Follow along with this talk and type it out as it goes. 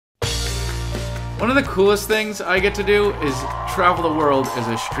One of the coolest things I get to do is travel the world as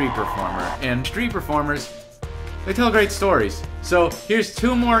a street performer. And street performers, they tell great stories. So here's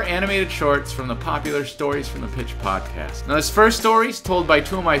 2 more animated shorts from the popular Stories from the Pitch podcast. Now this first story is told by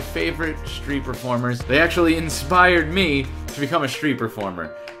 2 of my favorite street performers. They actually inspired me to become a street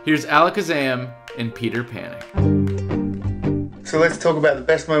performer. Here's Alakazam and Peter Panic. So let's talk about the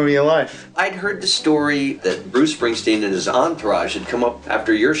best moment of your life. I'd heard the story that Bruce Springsteen and his entourage had come up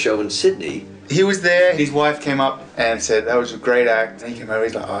after your show in Sydney. He was there, his wife came up and said, that was a great act. And he came over,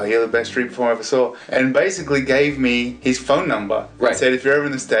 he's like, oh, you're the best street performer I ever saw. And basically gave me his phone number. Right. Said, if you're ever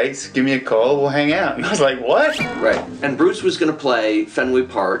in the States, give me a call, we'll hang out. And I was like, what? Right. And Bruce was going to play Fenway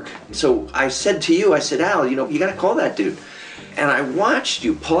Park. So I said to you, I said, Al, you know, you got to call that dude. And I watched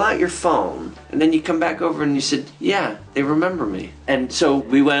you pull out your phone, and then you come back over and you said, yeah, they remember me. And so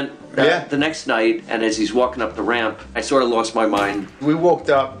we went the next night, and as he's walking up the ramp, I sort of lost my mind. We walked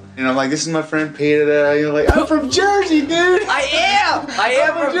up, and I'm like, this is my friend Peter there. You're like, I'm from Jersey, dude. I am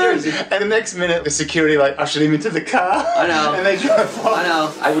from Jersey. And the next minute, the security like ushered him into the car. I know. And they drove off. I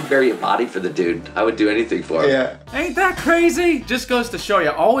know. I would bury a body for the dude. I would do anything for him. Yeah. Ain't that crazy? Just goes to show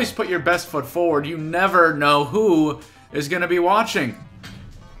you, always put your best foot forward. You never know who is gonna be watching.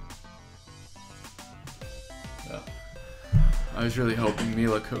 I was really hoping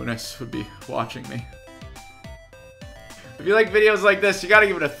Mila Kunis would be watching me. If you like videos like this, you gotta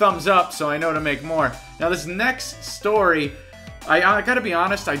give it a thumbs up so I know to make more. Now this next story, I gotta be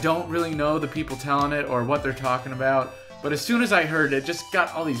honest, I don't really know the people telling it or what they're talking about. But as soon as I heard it, just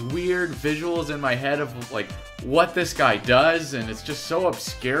got all these weird visuals in my head of like what this guy does, and it's just so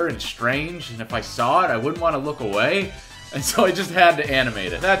obscure and strange, and if I saw it, I wouldn't want to look away, and so I just had to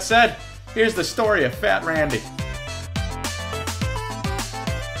animate it. That said, here's the story of Fat Randy.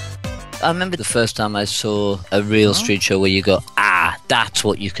 I remember the first time I saw a real street show where you go, ah, that's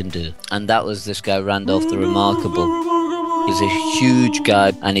what you can do. And that was this guy, Randolph the Remarkable. He's a huge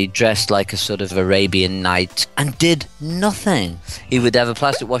guy, and he dressed like a sort of Arabian Night and did nothing. He would have a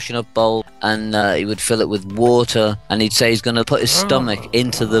plastic washing up bowl, and he would fill it with water, and he'd say he's going to put his stomach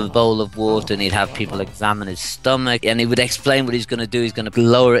into the bowl of water, and he'd have people examine his stomach, and he would explain what he's going to do. He's going to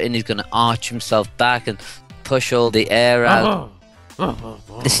lower it in, he's going to arch himself back and push all the air out.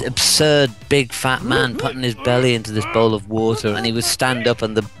 This absurd big fat man putting his belly into this bowl of water, and he would stand up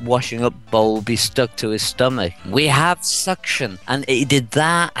and the washing up bowl would be stuck to his stomach. We have suction, and he did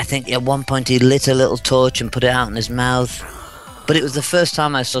that. I think at one point he lit a little torch and put it out in his mouth. But it was the first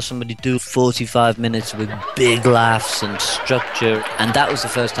time I saw somebody do 45 minutes with big laughs and structure, and that was the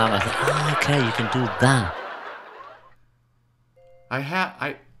first time I thought, oh, okay, you can do that. I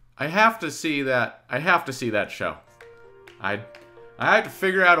have to see that. I have to see that show. I had to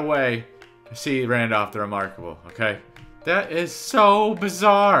figure out a way to see Randolph the Remarkable, okay? That is so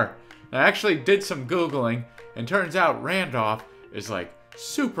bizarre. I actually did some Googling, and turns out Randolph is like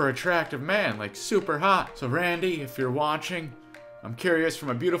super attractive man, like super hot. So Randy, if you're watching, I'm curious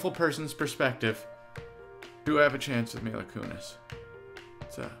from a beautiful person's perspective, do I have a chance with Mila Kunis?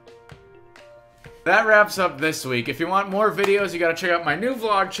 So that wraps up this week. If you want more videos, you gotta check out my new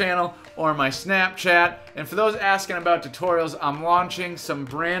vlog channel or my Snapchat. And for those asking about tutorials, I'm launching some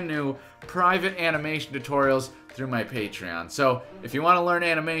brand new private animation tutorials through my Patreon. So if you want to learn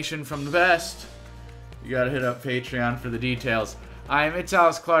animation from the best, you gotta hit up Patreon for the details. I am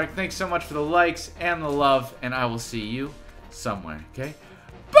itsAlexClark. Thanks so much for the likes and the love, and I will see you somewhere, okay?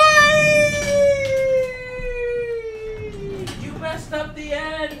 Bye! You messed up the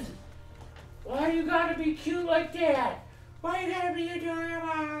end! Why you gotta be cute like that? Why you gotta be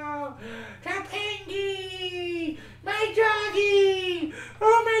adorable? Tapangi! My doggy!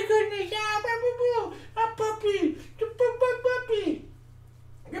 Oh my goodness! A puppy! A puppy!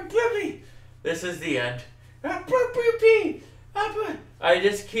 A puppy! This is the end. A puppy! I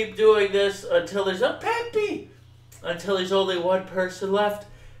just keep doing this until there's a puppy! Until there's only one person left,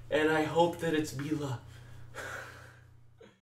 and I hope that it's Mila.